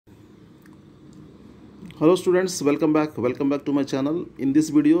Hello students, welcome back to my channel. In this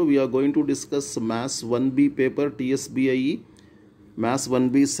video we are going to discuss Maths 1B paper TSBIE, Maths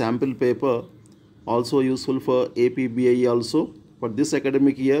 1B sample paper, also useful for APBIE also. For this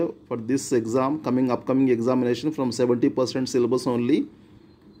academic year, for this exam, upcoming examination from 70% syllabus only,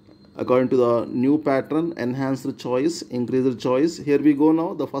 according to the new pattern, enhanced choice, increased choice. Here we go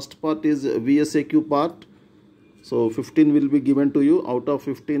now. The first part is VSAQ part. So 15 will be given to you. Out of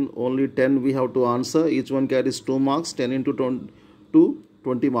 15, only 10 we have to answer. Each one carries 2 marks. 10 into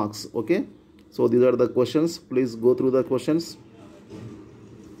 20 marks. Okay. So these are the questions. Please go through the questions.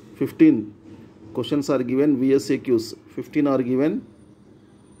 15 questions are given. VSAQs 15 are given.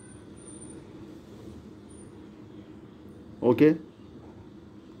 Okay.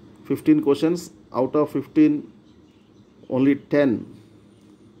 15 questions. Out of 15, only 10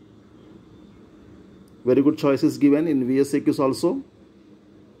 very good choices given in VSAQs also.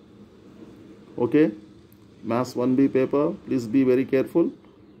 Okay, Maths 1B paper, please be very careful.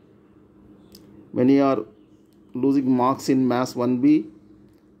 Many are losing marks in Maths 1B.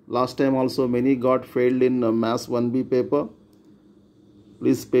 Last time also many got failed in Maths 1B paper.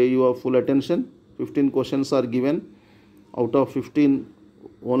 Please pay your full attention. 15 questions are given. Out of 15,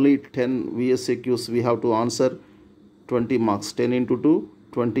 only 10 VSAQs we have to answer. 20 marks. 10 into 2,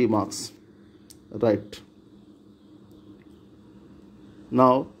 20 marks. Right.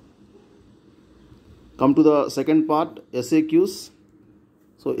 Now come to the second part, SAQs.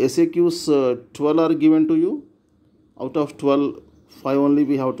 So SAQs 12 are given to you. Out of 12, 5 only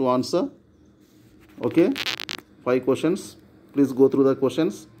we have to answer. Okay, 5 questions. Please go through the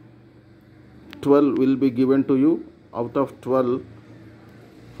questions. 12 will be given to you. Out of 12,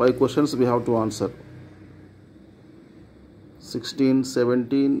 5 questions we have to answer. 16,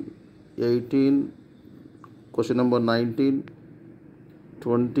 17, 18, question number 19,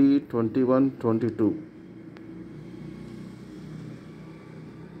 20, 21, 22.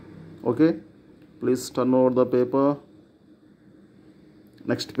 Okay, please turn over the paper.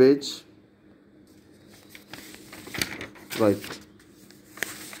 Next page. Right.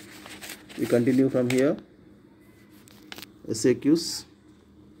 We continue from here. SAQs.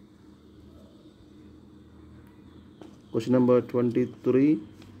 Question number 23.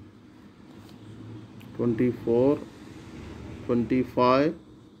 24, 25,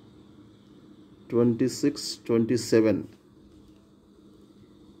 26, 27.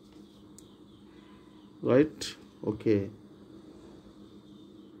 Right? Okay.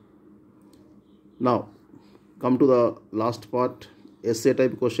 Now, come to the last part, essay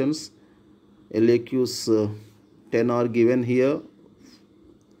type questions. LAQs 10 are given here.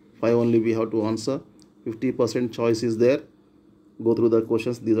 5 only we have to answer. 50% choice is there. Go through the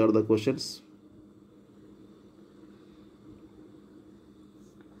questions. These are the questions.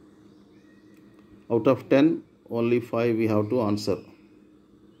 Out of 10, only 5 we have to answer.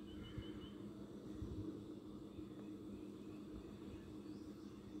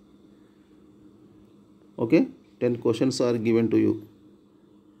 Okay, 10 questions are given to you.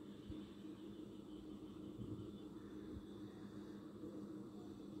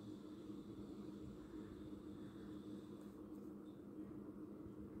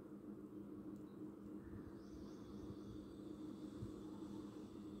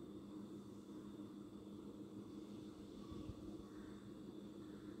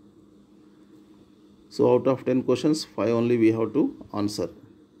 So out of 10 questions, 5 only we have to answer.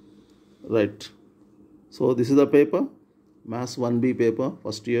 Right. So this is the paper, Maths 1B paper,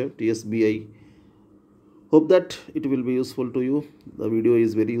 first year TSBI. Hope that it will be useful to you. The video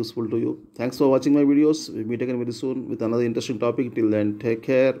is very useful to you. Thanks for watching my videos. We'll meet again very soon with another interesting topic. Till then, take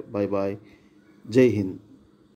care. Bye bye. Jai Hind.